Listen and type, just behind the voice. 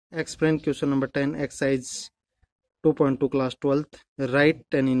Explain question number 10, exercise 2.2 class 12th. Write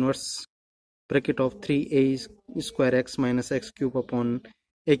tan inverse bracket of 3a square x minus x cube upon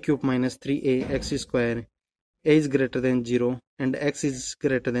a cube minus 3a x square. A is greater than 0 and x is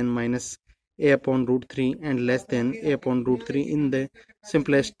greater than minus a upon root 3 and less than a upon root 3 in the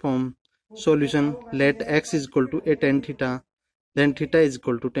simplest form. Solution: let x is equal to a tan theta, then theta is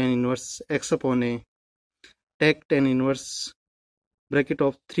equal to tan inverse x upon a. Take tan inverse bracket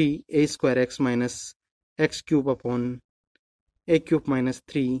of 3a square x minus x cube upon a cube minus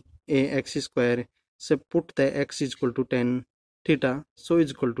 3a x square. So put the x is equal to tan theta, so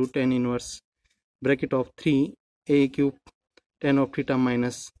is equal to tan inverse bracket of 3a cube tan of theta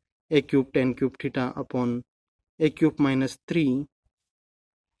minus a cube tan cube theta upon a cube minus 3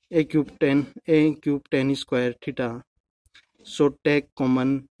 a cube tan square theta. So take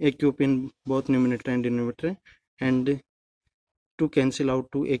common a cube in both numerator and denominator and to cancel out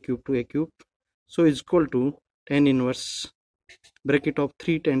to a cube, so is equal to tan inverse bracket of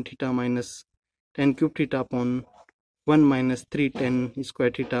 3 tan theta minus tan cube theta upon 1 minus 3 tan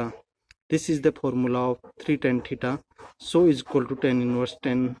square theta. This is the formula of 3 tan theta, so is equal to tan inverse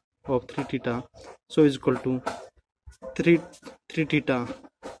tan of 3 theta, so is equal to 3 theta.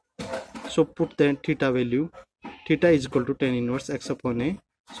 So put the theta value, theta is equal to tan inverse x upon a,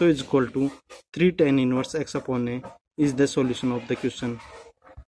 so is equal to 3 tan inverse x upon a is the solution of the question.